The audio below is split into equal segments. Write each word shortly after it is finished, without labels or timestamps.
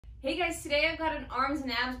Hey guys, today I've got an arms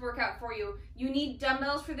and abs workout for you. You need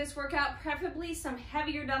dumbbells for this workout, preferably some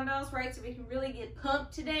heavier dumbbells, right? So we can really get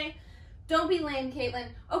pumped today. Don't be lame, Caitlin.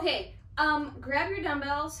 Okay, grab your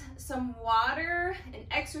dumbbells, some water, an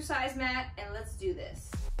exercise mat, and let's do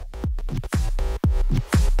this.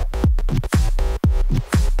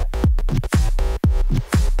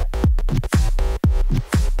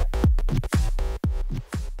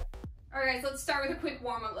 Alright, let's start with a quick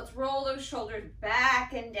warm-up. Let's roll those shoulders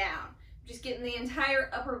back and down. Just getting the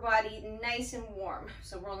entire upper body nice and warm.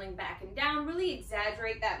 So rolling back and down, really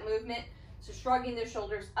exaggerate that movement. So shrugging those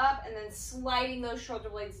shoulders up and then sliding those shoulder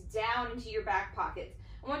blades down into your back pockets.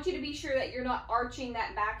 I want you to be sure that you're not arching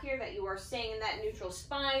that back here, that you are staying in that neutral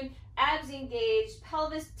spine, abs engaged,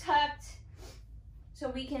 pelvis tucked, so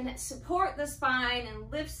we can support the spine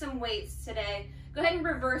and lift some weights today. Go ahead and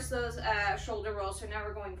reverse those shoulder rolls. So now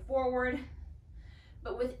we're going forward,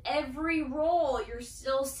 but with every roll, you're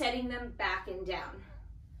still setting them back and down.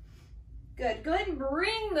 Good. Go ahead and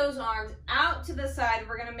bring those arms out to the side.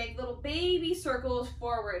 We're gonna make little baby circles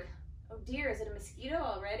forward. Oh dear, is it a mosquito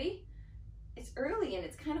already? It's early and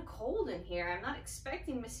it's kind of cold in here. I'm not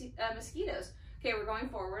expecting mosquitoes. Okay, we're going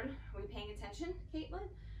forward. Are we paying attention, Caitlin?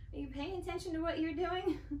 Are you paying attention to what you're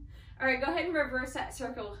doing? All right, go ahead and reverse that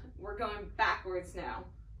circle. We're going backwards now.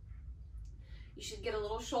 You should get a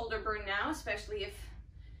little shoulder burn now, especially if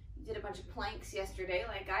you did a bunch of planks yesterday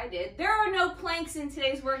like I did. There are no planks in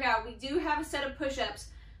today's workout. We do have a set of push-ups,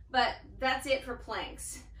 but that's it for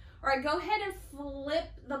planks. All right, go ahead and flip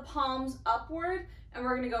the palms upward, and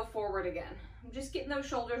we're gonna go forward again. I'm just getting those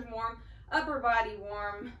shoulders warm, upper body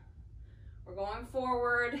warm. We're going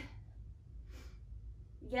forward.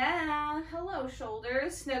 Yeah, hello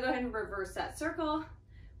shoulders. Now go ahead and reverse that circle.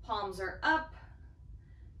 Palms are up.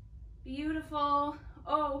 Beautiful.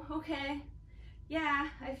 Oh, okay. Yeah,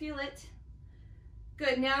 I feel it.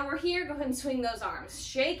 Good, now we're here. Go ahead and swing those arms.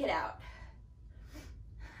 Shake it out.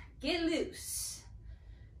 Get loose.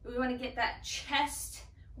 We want to get that chest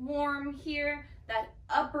warm here, that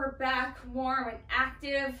upper back warm and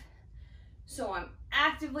active. So I'm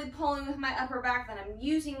actively pulling with my upper back, then I'm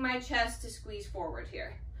using my chest to squeeze forward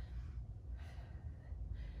here.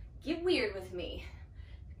 Get weird with me.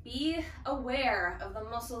 Be aware of the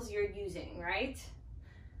muscles you're using, right?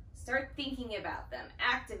 Start thinking about them,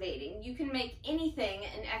 activating. You can make anything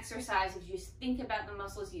an exercise if you just think about the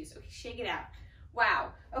muscles used. Okay, shake it out.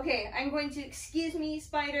 Wow. Okay, I'm going to, excuse me,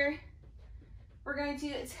 spider. We're going to,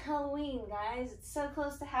 it's Halloween, guys. It's so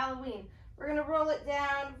close to Halloween. We're gonna roll it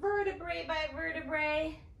down vertebrae by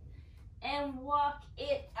vertebrae and walk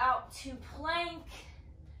it out to plank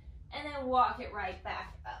and then walk it right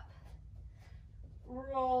back up.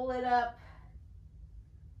 Roll it up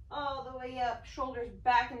all the way up, shoulders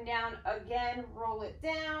back and down again, roll it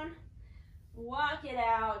down, walk it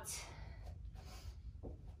out.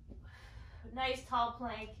 Nice tall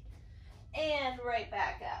plank and right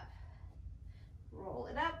back up. Roll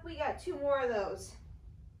it up, we got 2 more of those.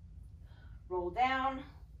 Roll down,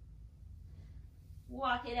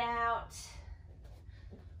 walk it out,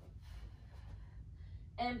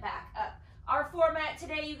 and back up. Our format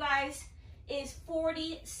today, you guys, is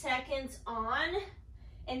 40 seconds on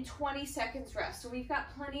and 20 seconds rest. So we've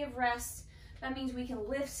got plenty of rest. That means we can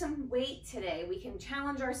lift some weight today. We can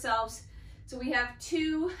challenge ourselves. So we have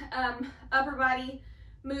 2 upper body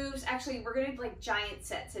moves. Actually, we're gonna do like giant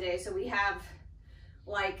set today. So we have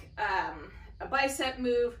like a bicep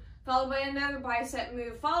move, followed by another bicep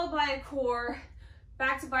move, followed by a core,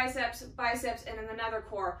 back to biceps, biceps, and then another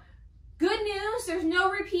core. Good news, there's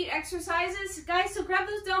no repeat exercises. Guys, so grab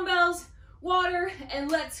those dumbbells, water,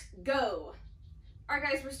 and let's go. All right,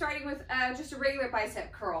 guys, we're starting with just a regular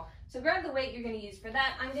bicep curl. So grab the weight you're gonna use for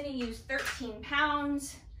that. I'm gonna use 13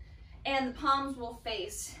 pounds, and the palms will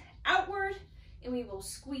face outward, and we will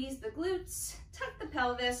squeeze the glutes, tuck the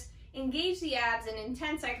pelvis, engage the abs, and in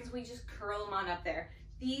 10 seconds, we just curl them on up there.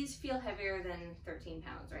 These feel heavier than 13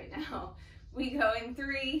 pounds right now. We go in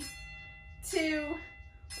 3, 2,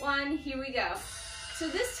 1, here we go. So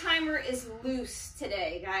this timer is loose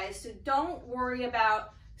today, guys. So don't worry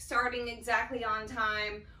about starting exactly on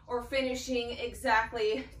time or finishing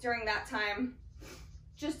exactly during that time.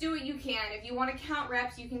 Just do what you can. If you want to count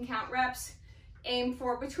reps, you can count reps. Aim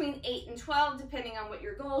for between 8 and 12, depending on what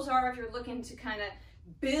your goals are. If you're looking to kind of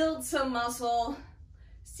build some muscle,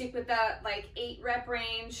 stick with that like 8 rep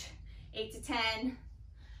range, 8 to 10.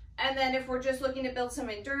 And then if we're just looking to build some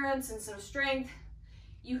endurance and some strength,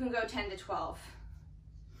 you can go 10 to 12.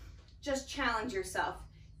 Just challenge yourself.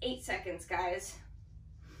 8 seconds, guys.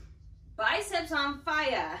 Biceps on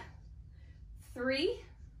fire. 3,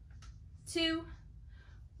 2,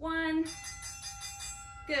 1.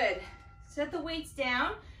 Good. Set the weights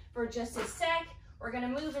down for just a sec. We're gonna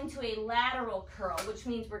move into a lateral curl, which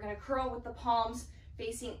means we're gonna curl with the palms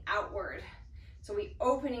facing outward. So we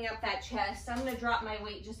opening up that chest. I'm gonna drop my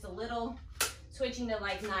weight just a little, switching to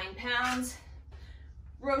like 9 pounds.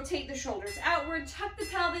 Rotate the shoulders outward, tuck the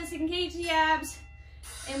pelvis, engage the abs,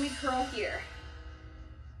 and we curl here.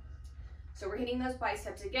 So we're hitting those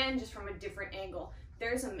biceps again, just from a different angle.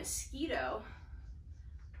 There's a mosquito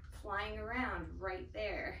flying around right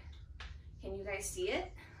there. Can you guys see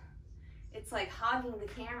it? It's like hogging the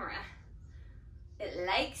camera. It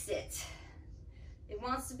likes it. It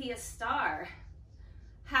wants to be a star.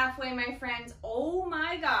 Halfway, my friends. Oh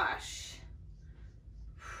my gosh.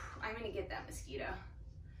 I'm gonna get that mosquito.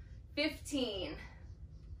 15.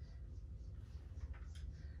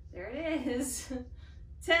 There it is.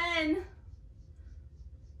 10.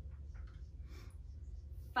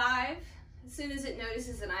 5. As soon as it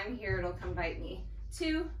notices that I'm here, it'll come bite me.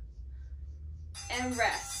 2. And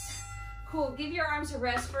rest. Cool. Give your arms a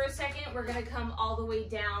rest for a second. We're gonna come all the way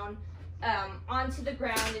down onto the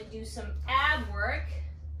ground and do some ab work.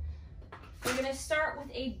 We're gonna start with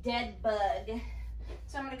a dead bug.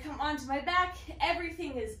 So I'm gonna come onto my back,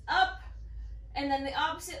 everything is up, and then the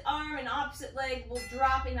opposite arm and opposite leg will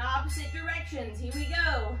drop in opposite directions. Here we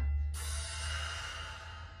go.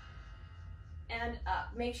 And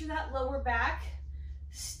up. Make sure that lower back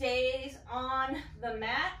stays on the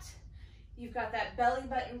mat. You've got that belly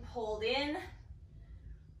button pulled in.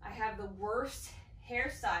 I have the worst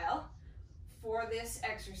hairstyle for this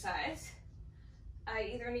exercise.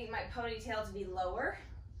 I either need my ponytail to be lower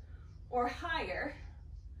or higher.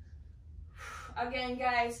 Again,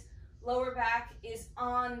 guys, lower back is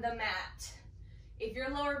on the mat. If your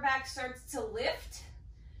lower back starts to lift,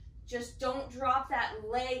 just don't drop that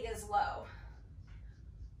leg as low.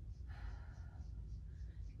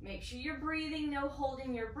 Make sure you're breathing, no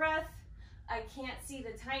holding your breath. I can't see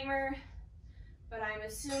the timer, but I'm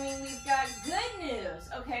assuming we've got good news.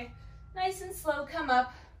 Okay, nice and slow, come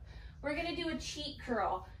up. We're gonna do a cheat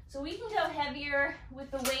curl. So we can go heavier with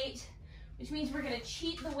the weight, which means we're gonna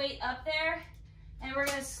cheat the weight up there, and we're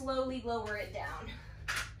gonna slowly lower it down.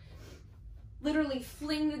 Literally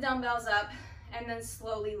fling the dumbbells up, and then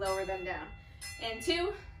slowly lower them down. And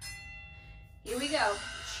 2, here we go.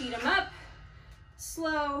 Cheat them up,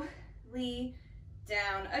 slowly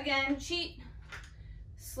down. Again, cheat,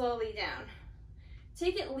 slowly down.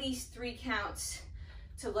 Take at least 3 counts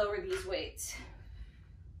to lower these weights.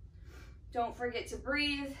 Don't forget to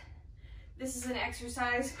breathe. This is an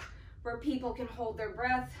exercise where people can hold their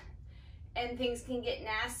breath and things can get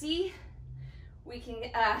nasty. We can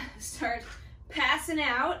start passing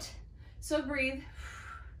out. So breathe.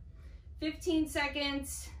 15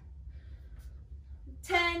 seconds.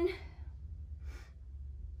 10.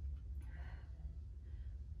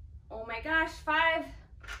 Oh my gosh, 5,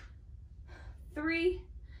 3,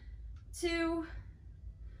 2,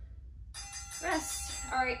 rest.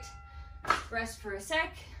 All right, rest for a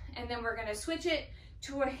sec, and then we're gonna switch it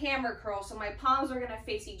to a hammer curl. So my palms are gonna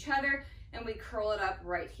face each other, and we curl it up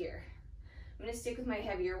right here. I'm gonna stick with my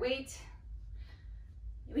heavier weight.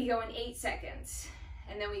 We go in 8 seconds.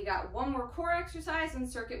 And then we got one more core exercise, and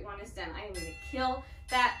circuit 1 is done. I am gonna kill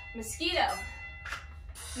that mosquito.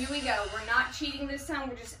 Here we go. We're not cheating this time.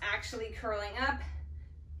 We're just actually curling up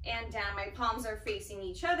and down. My palms are facing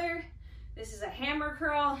each other. This is a hammer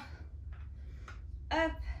curl.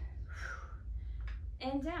 Up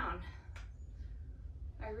and down.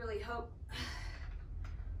 I really hope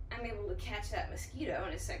I'm able to catch that mosquito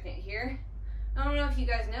in a second here. I don't know if you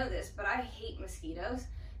guys know this, but I hate mosquitoes,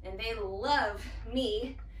 and they love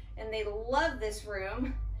me, and they love this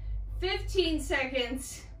room. 15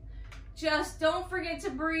 seconds. Just don't forget to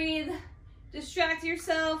breathe. Distract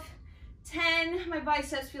yourself. 10. My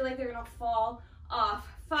biceps feel like they're gonna fall off.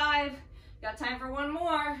 5. Got time for one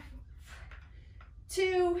more.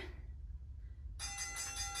 2.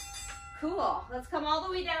 Cool. Let's come all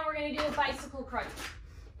the way down. We're gonna do a bicycle crunch.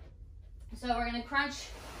 So we're gonna crunch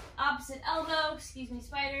opposite elbow, excuse me,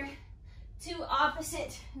 spider, to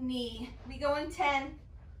opposite knee. We go in 10.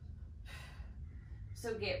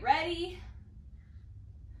 So get ready.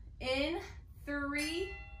 In 3,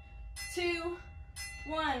 2,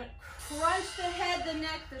 1. Crunch the head, the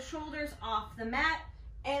neck, the shoulders off the mat,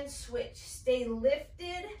 and switch. Stay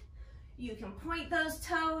lifted. You can point those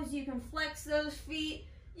toes, you can flex those feet,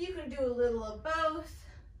 you can do a little of both.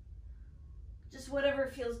 Just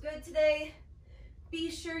whatever feels good today.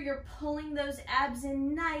 Be sure you're pulling those abs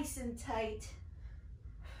in nice and tight.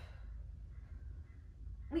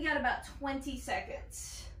 We got about 20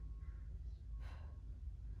 seconds.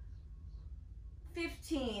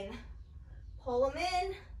 15. Pull them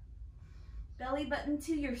in. Belly button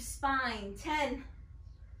to your spine. 10.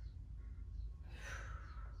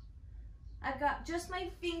 I've got just my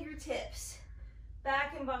fingertips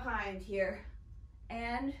back and behind here.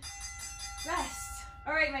 And rest.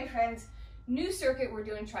 All right, my friends, new circuit, we're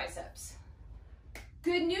doing triceps.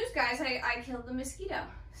 Good news, guys, I killed the mosquito.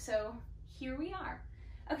 So here we are.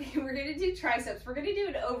 Okay, we're gonna do triceps. We're gonna do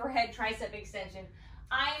an overhead tricep extension.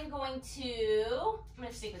 I'm gonna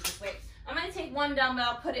stick with this weight. I'm gonna take one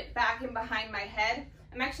dumbbell, put it back in behind my head.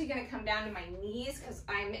 I'm actually gonna come down to my knees because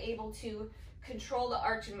I'm able to control the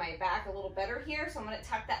arch in my back a little better here. So I'm gonna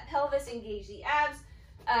tuck that pelvis, engage the abs,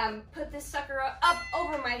 put this sucker up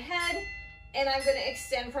over my head, and I'm gonna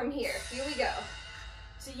extend from here. Here we go.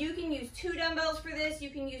 So you can use 2 dumbbells for this.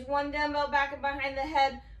 You can use 1 dumbbell back and behind the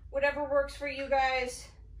head, whatever works for you guys.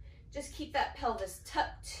 Just keep that pelvis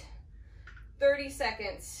tucked. 30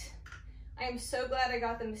 seconds. I am so glad I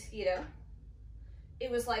got the mosquito.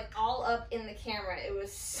 It was like all up in the camera. It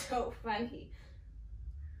was so funny.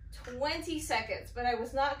 20 seconds, but I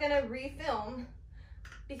was not gonna refilm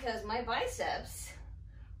because my biceps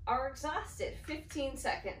are exhausted. 15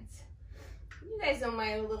 seconds. You guys know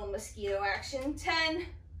my little mosquito action. 10.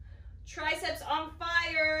 Triceps on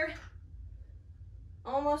fire.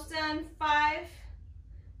 Almost done. 5,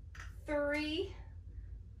 3,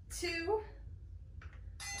 2,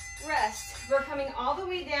 rest. We're coming all the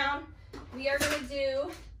way down. We are going to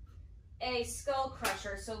do a skull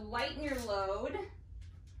crusher. So lighten your load.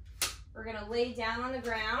 We're going to lay down on the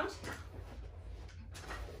ground.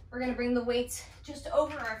 We're going to bring the weights just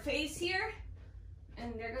over our face here.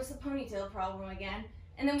 And there goes the ponytail problem again.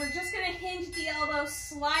 And then we're just going to hinge the elbow,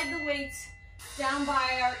 slide the weights down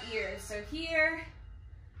by our ears. So here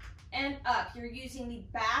and up. You're using the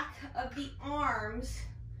back of the arms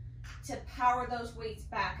to power those weights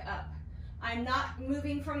back up. I'm not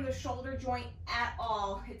moving from the shoulder joint at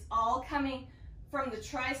all. It's all coming from the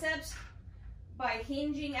triceps by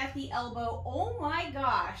hinging at the elbow. Oh my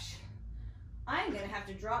gosh. I'm gonna have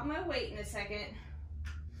to drop my weight in a second.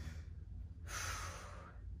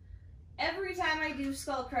 Every time I do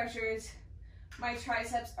skull crushers, my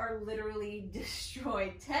triceps are literally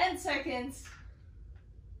destroyed. 10 seconds.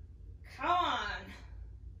 Come on.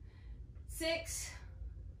 6.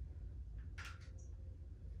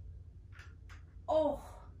 Oh,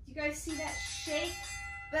 you guys see that shake?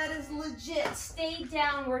 That is legit. Stay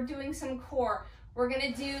down. We're doing some core. We're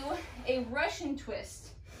gonna do a Russian twist.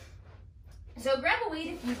 So grab a weight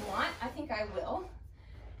if you want. I think I will.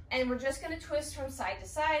 And we're just gonna twist from side to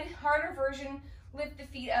side. Harder version, lift the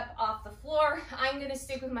feet up off the floor. I'm gonna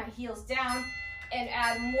stick with my heels down and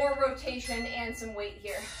add more rotation and some weight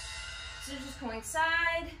here. So just going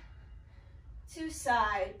side to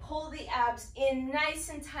side. Pull the abs in nice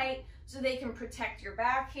and tight so they can protect your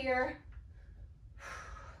back here.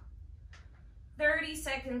 30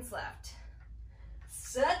 seconds left.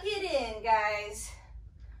 Suck it in, guys.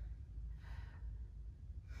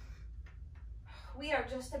 We are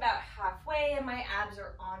just about halfway and my abs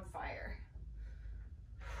are on fire.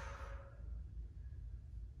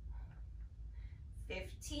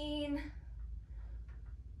 15.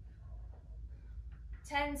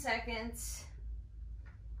 10 seconds.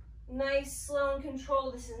 Nice, slow and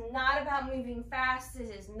controlled. This is not about moving fast. This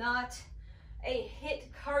is not a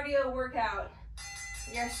HIIT cardio workout.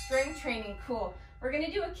 We are strength training. Cool. We're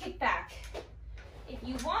gonna do a kickback. If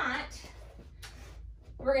you want,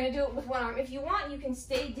 we're gonna do it with one arm. If you want, you can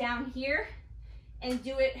stay down here and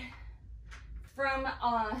do it from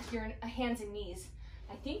your hands and knees.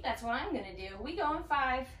 I think that's what I'm gonna do. We go in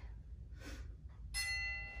 5,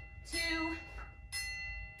 2,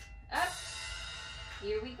 up.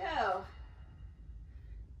 Here we go.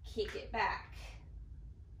 Kick it back.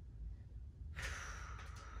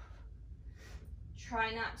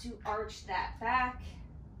 Try not to arch that back.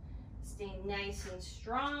 Stay nice and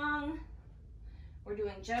strong. We're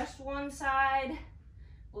doing just one side.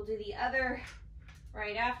 We'll do the other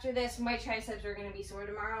right after this. My triceps are gonna be sore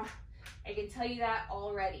tomorrow. I can tell you that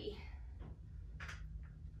already.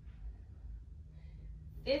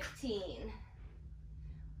 15.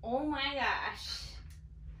 Oh my gosh.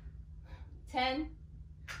 10.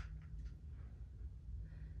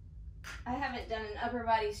 I haven't done an upper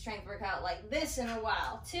body strength workout like this in a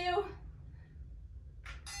while. 2.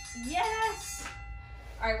 Yes.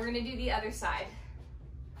 All right, we're gonna do the other side.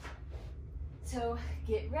 So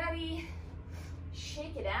get ready,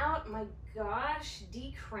 shake it out. My gosh,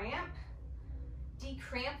 decramp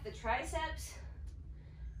the triceps.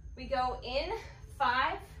 We go in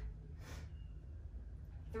 5,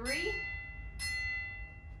 3,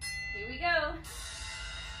 here we go.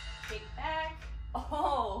 Kick back.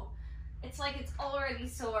 Oh, It's like it's already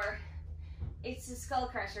sore. It's the skull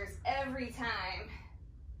crushers every time.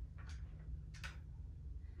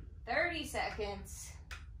 30 seconds.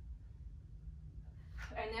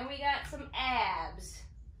 And then we got some abs.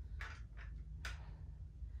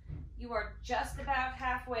 You are just about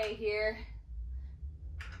halfway here.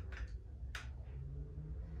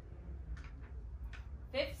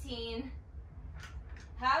 15.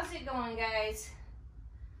 How's it going, guys?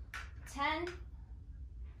 10.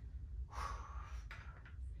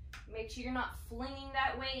 Make sure you're not flinging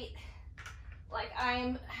that weight like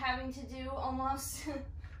I'm having to do almost.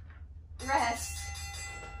 Rest.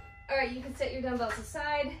 All right, you can set your dumbbells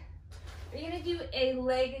aside. You're gonna do a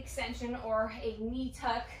leg extension or a knee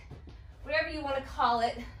tuck, whatever you want to call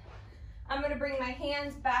it. I'm gonna bring my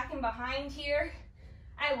hands back and behind here.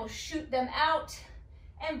 I will shoot them out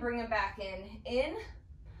and bring them back in. In,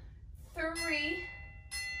 3.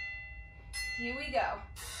 Here we go.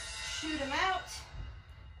 Shoot them out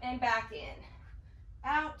and back in.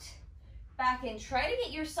 Out, back in. Try to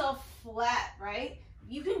get yourself flat, right?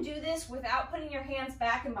 You can do this without putting your hands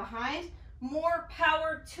back and behind. More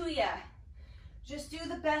power to ya. Just do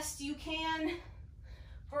the best you can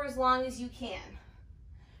for as long as you can.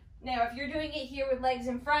 Now, if you're doing it here with legs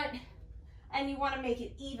in front and you want to make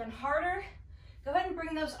it even harder, go ahead and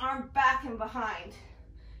bring those arms back and behind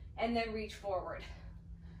and then reach forward.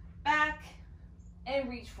 Back and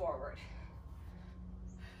reach forward.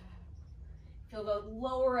 Feel the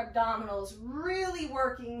lower abdominals really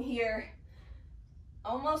working here.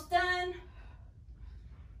 Almost done.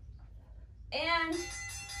 And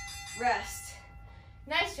rest.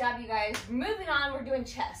 Nice job, you guys. Moving on, we're doing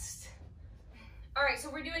chest. All right, so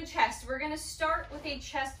we're doing chest. We're gonna start with a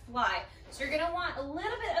chest fly. So you're gonna want a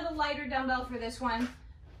little bit of a lighter dumbbell for this one,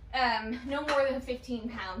 no more than 15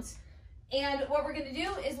 pounds. And what we're gonna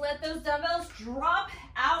do is let those dumbbells drop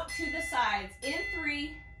out to the sides. In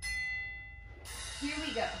 3, here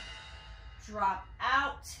we go. Drop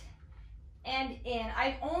out and in.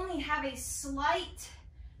 I only have a slight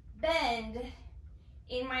bend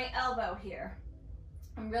in my elbow here.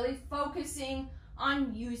 I'm really focusing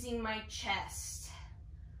on using my chest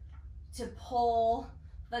to pull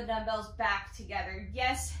the dumbbells back together.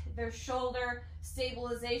 Yes, there's shoulder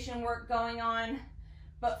stabilization work going on,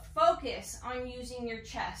 but focus on using your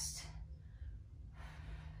chest.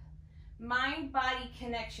 Mind-body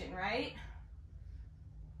connection, right?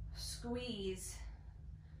 Squeeze.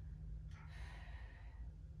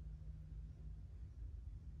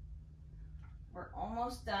 We're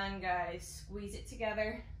almost done, guys. Squeeze it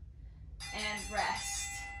together and rest.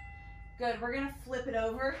 Good, we're gonna flip it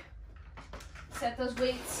over. Set those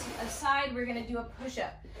weights aside. We're gonna do a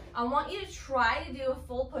push-up. I want you to try to do a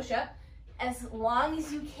full push-up as long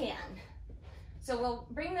as you can. So we'll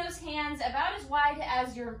bring those hands about as wide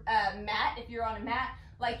as your mat, if you're on a mat,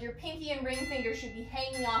 like your pinky and ring finger should be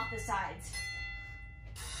hanging off the sides.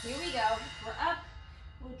 Here we go, we're up,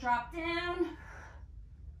 we'll drop down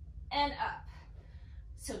and up.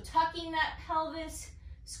 So tucking that pelvis,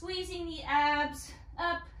 squeezing the abs,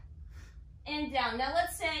 up and down. Now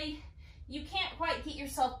let's say you can't quite get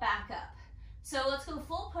yourself back up. So let's go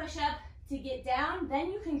full push-up to get down,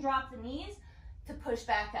 then you can drop the knees to push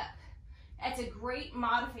back up. That's a great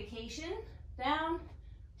modification. Down,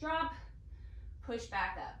 drop, push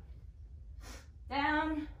back up.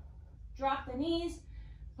 Down, drop the knees,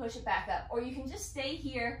 push it back up. Or you can just stay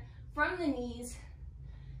here from the knees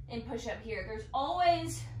and push up here. There's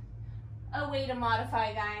always a way to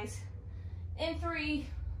modify, guys. In 3,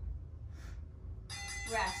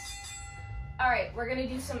 rest. All right, we're gonna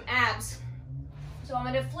do some abs. So I'm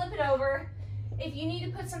gonna flip it over. If you need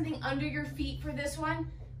to put something under your feet for this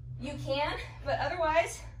one, you can, but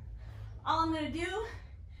otherwise, all I'm gonna do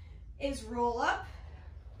is roll up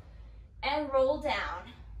and roll down,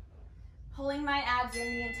 pulling my abs in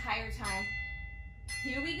the entire time.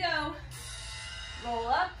 Here we go. Roll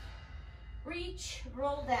up, reach,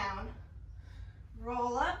 roll down.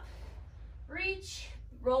 Roll up, reach,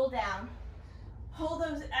 roll down. Pull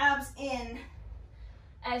those abs in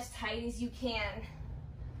as tight as you can.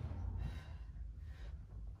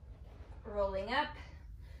 Rolling up.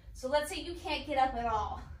 So let's say you can't get up at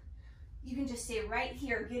all. You can just stay right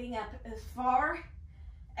here, getting up as far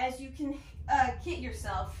as you can get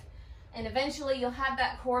yourself. And eventually you'll have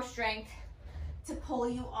that core strength to pull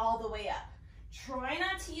you all the way up. Try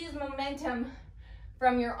not to use momentum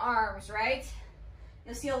from your arms, right?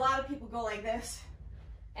 You'll see a lot of people go like this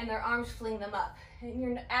and their arms fling them up and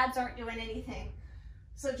your abs aren't doing anything.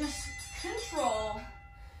 So just control.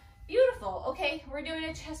 Beautiful. Okay, we're doing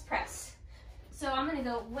a chest press. So I'm gonna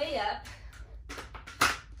go way up.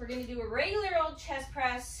 We're gonna do a regular old chest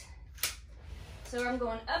press. So I'm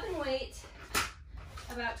going up in weight,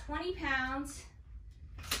 about 20 pounds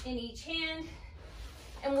in each hand,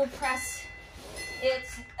 and we'll press it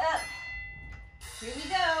up. Here we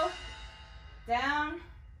go. Down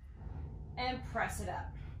and press it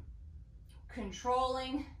up.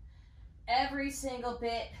 Controlling every single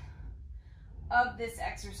bit of this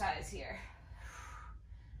exercise here.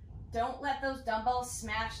 Don't let those dumbbells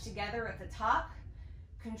smash together at the top.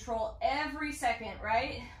 Control every second,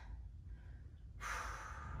 right?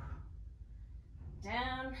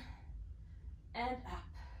 Down and up.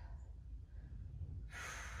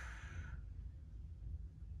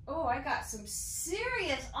 Oh, I got some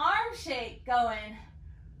serious arm shake going.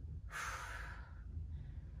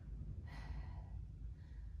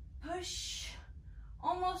 Push.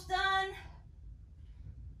 Almost done.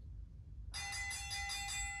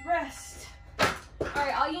 Rest. All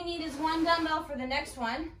right, all you need is one dumbbell for the next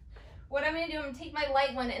one. What I'm gonna do, I'm gonna take my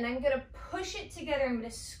light one and I'm gonna push it together. I'm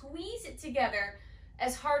gonna squeeze it together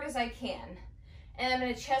as hard as I can. And I'm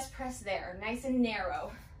gonna chest press there, nice and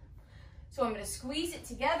narrow. So I'm gonna squeeze it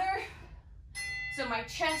together. So my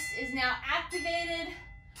chest is now activated.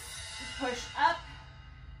 Push up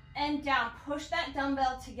and down. Push that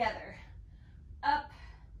dumbbell together. Up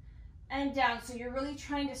and down. So you're really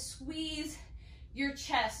trying to squeeze your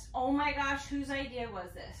chest. Oh my gosh, whose idea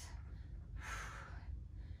was this?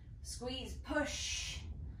 Squeeze, push,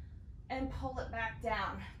 and pull it back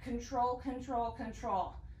down. Control, control,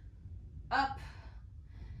 control. Up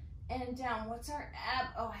and down. What's our ab?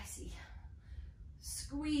 Oh, I see.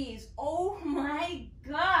 Squeeze. Oh my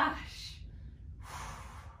gosh.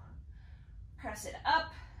 Press it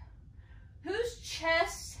up. Whose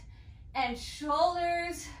chest and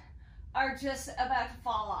shoulders are just about to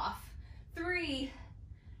fall off? 3,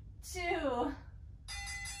 2,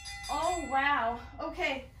 oh wow.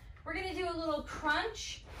 Okay, we're gonna do a little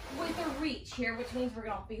crunch with a reach here, which means we're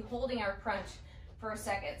gonna be holding our crunch for a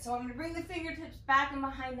second. So I'm gonna bring the fingertips back and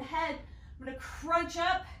behind the head. I'm gonna crunch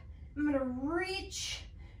up, I'm gonna reach,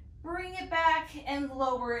 bring it back, and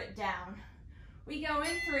lower it down. We go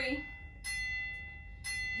in 3.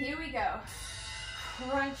 Here we go.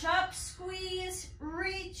 Crunch up, squeeze,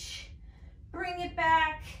 reach, bring it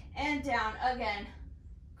back, and down again.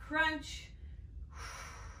 Crunch.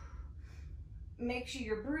 Make sure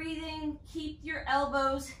you're breathing. Keep your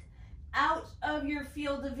elbows out of your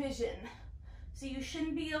field of vision. So you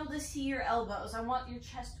shouldn't be able to see your elbows. I want your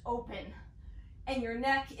chest open and your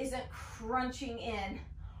neck isn't crunching in.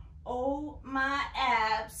 Oh my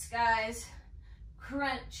abs, guys.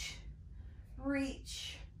 Crunch,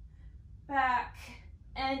 reach, back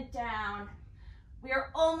and down. We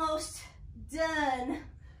are almost done.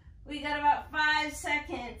 We got about 5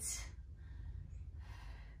 seconds.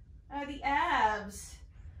 The abs,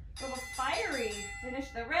 a little fiery. Finish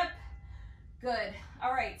the rep. Good.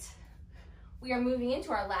 All right. We are moving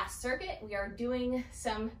into our last circuit. We are doing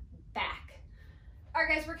some back. All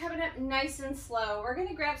right, guys, we're coming up nice and slow. We're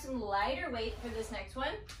gonna grab some lighter weight for this next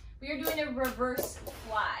one. We are doing a reverse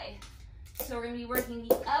fly. So we're gonna be working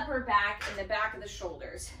the upper back and the back of the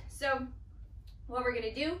shoulders. So what we're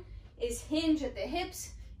gonna do is hinge at the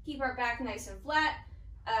hips, keep our back nice and flat,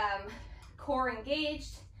 core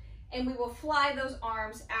engaged, and we will fly those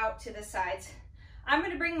arms out to the sides. I'm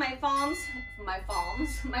gonna bring my palms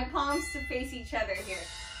to face each other here.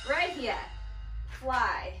 Right here,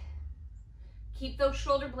 fly. Keep those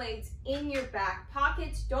shoulder blades in your back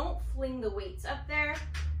pockets. Don't fling the weights up there.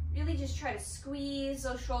 Really just try to squeeze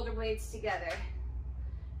those shoulder blades together.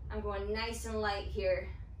 I'm going nice and light here.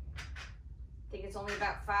 I think it's only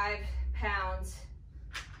about 5 pounds.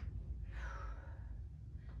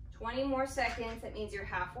 20 more seconds, that means you're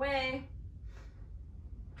halfway.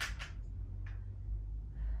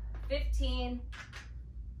 15.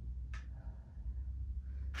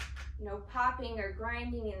 No popping or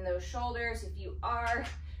grinding in those shoulders. If you are,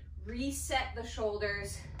 reset the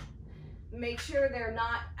shoulders. Make sure they're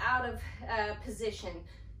not out of position.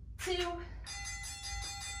 2,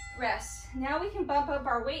 rest. Now we can bump up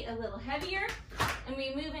our weight a little heavier and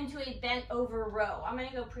we move into a bent over row. I'm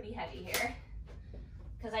gonna go pretty heavy here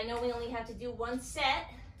because I know we only have to do 1 set.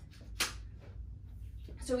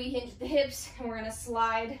 So we hinge the hips and we're gonna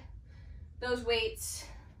slide those weights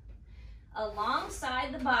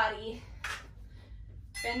alongside the body.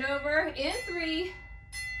 Bend over in 3.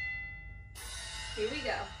 Here we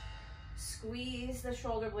go. Squeeze the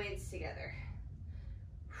shoulder blades together.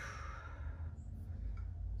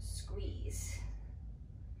 Squeeze.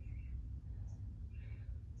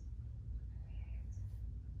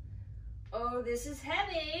 Oh, this is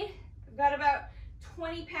heavy. I've got about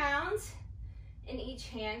 20 pounds in each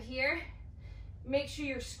hand here. Make sure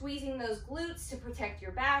you're squeezing those glutes to protect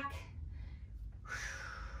your back.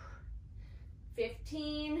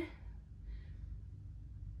 15.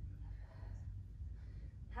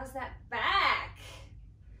 How's that back?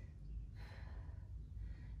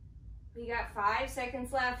 We got 5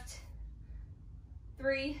 seconds left.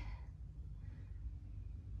 3.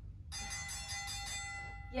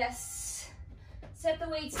 Yes. Set the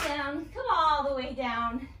weights down. Come all the way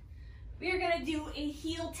down. We are going to do a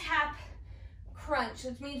heel tap crunch,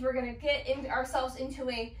 which means we're going to get ourselves into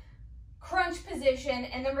a crunch position,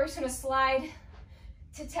 and then we're just going to slide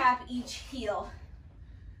to tap each heel.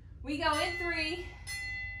 We go in 3.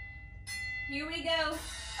 Here we go.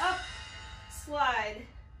 Up, slide.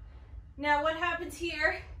 Now what happens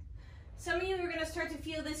here? Some of you are going to start to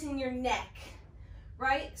feel this in your neck,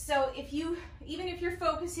 right? So even if you're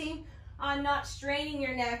focusing on not straining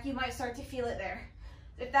your neck, you might start to feel it there.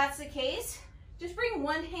 If that's the case, just bring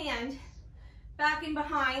one hand back and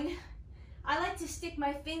behind. I like to stick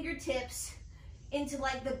my fingertips into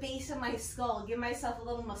like the base of my skull, give myself a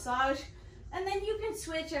little massage, and then you can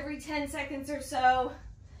switch every 10 seconds or so.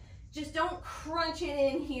 Just don't crunch it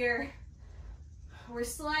in here. We're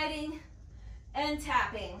sliding and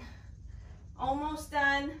tapping. Almost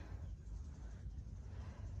done.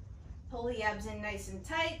 Pull the abs in nice and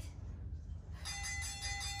tight.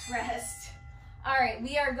 Rest. All right,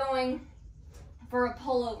 we are going for a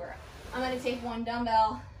pullover. I'm gonna take one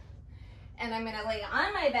dumbbell and I'm gonna lay it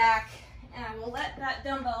on my back, and I will let that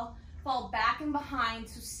dumbbell fall back and behind.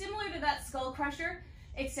 So similar to that skull crusher,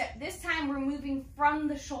 except this time we're moving from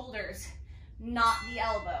the shoulders, not the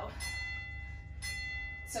elbow.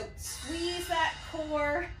 So squeeze that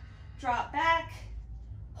core, drop back,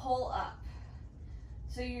 pull up.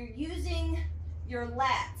 So you're using your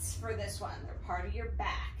lats for this one. They're part of your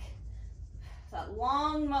back. That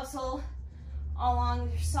long muscle along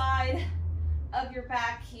your side of your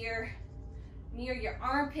back here, near your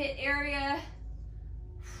armpit area.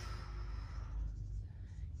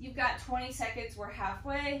 You've got 20 seconds, we're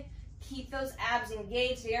halfway. Keep those abs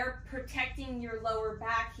engaged. They are protecting your lower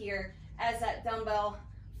back here as that dumbbell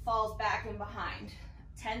falls back and behind.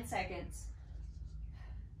 10 seconds.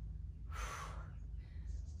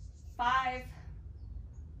 5.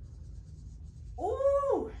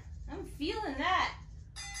 Ooh, I'm feeling that.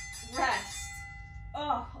 Rest.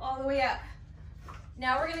 Oh, all the way up.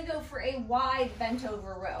 Now we're gonna go for a wide bent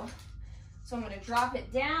over row. So I'm gonna drop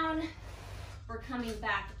it down. We're coming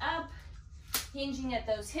back up, hinging at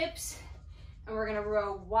those hips, and we're gonna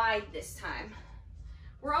row wide this time.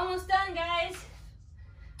 We're almost done, guys.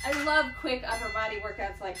 I love quick upper body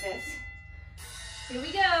workouts like this. Here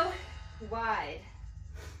we go, wide.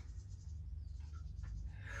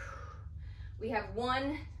 We have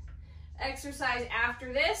one exercise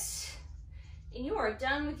after this, and you are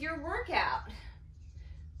done with your workout.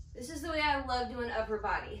 This is the way I love doing upper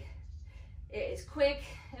body. It is quick,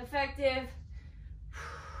 effective.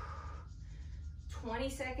 20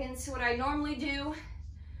 seconds. What I normally do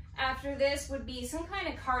after this would be some kind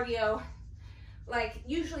of cardio, like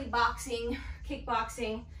usually boxing,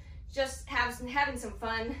 kickboxing, just having some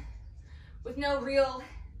fun with no real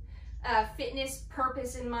fitness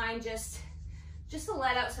purpose in mind, just to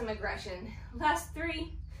let out some aggression. Last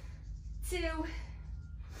 3, 2,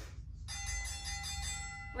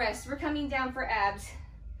 rest. We're coming down for abs.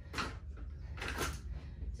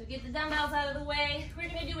 So get the dumbbells out of the way. We're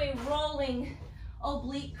gonna do a rolling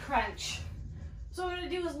oblique crunch. So what I'm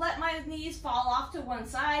gonna do is let my knees fall off to one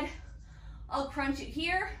side. I'll crunch it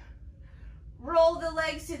here, roll the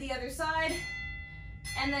legs to the other side,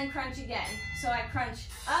 and then crunch again. So I crunch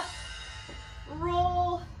up,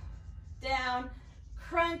 roll, down,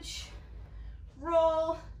 crunch,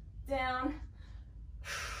 roll, down.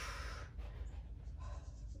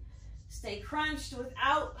 Stay crunched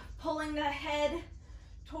without pulling the head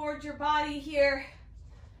towards your body here.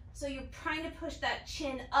 So you're trying to push that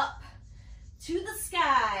chin up to the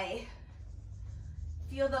sky.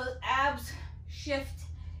 Feel those abs shift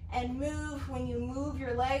and move when you move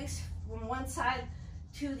your legs from one side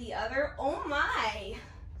to the other. Oh my,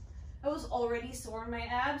 I was already sore in my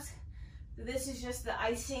abs. This is just the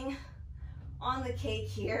icing on the cake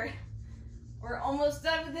here. We're almost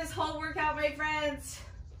done with this whole workout, my friends.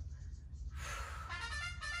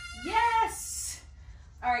 Yes!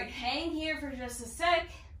 All right, hang here for just a sec.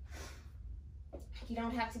 You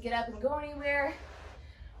don't have to get up and go anywhere.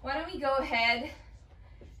 Why don't we go ahead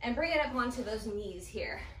and bring it up onto those knees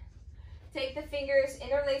here. Take the fingers,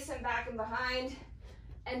 interlace them back and behind,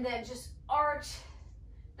 and then just arch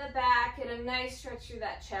the back and a nice stretch through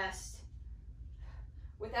that chest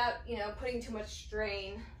without, putting too much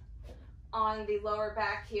strain on the lower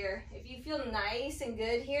back here. If you feel nice and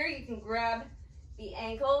good here, you can grab the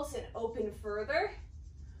ankles and open further.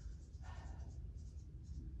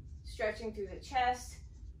 Stretching through the chest.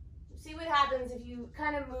 See what happens if you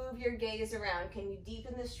kind of move your gaze around. Can you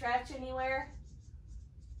deepen the stretch anywhere?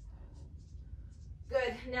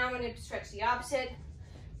 Good. Now I'm going to stretch the opposite.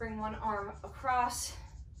 Bring one arm across.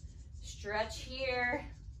 Stretch here.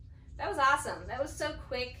 That was awesome. That was so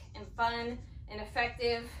quick and fun and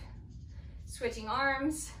effective. Switching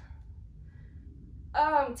arms.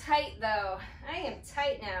 Oh, I'm tight though. I am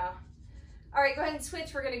tight now. All right, go ahead and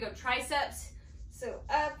switch. We're going to go triceps. So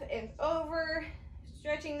up and over.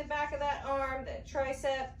 Stretching the back of that arm, that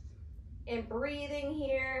tricep, and breathing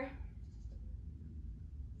here.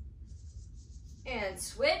 And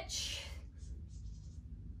switch.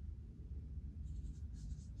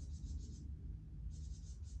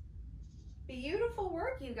 Beautiful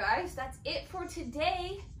work, you guys. That's it for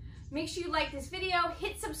today. Make sure you like this video,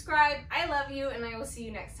 hit subscribe. I love you, and I will see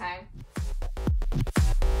you next time.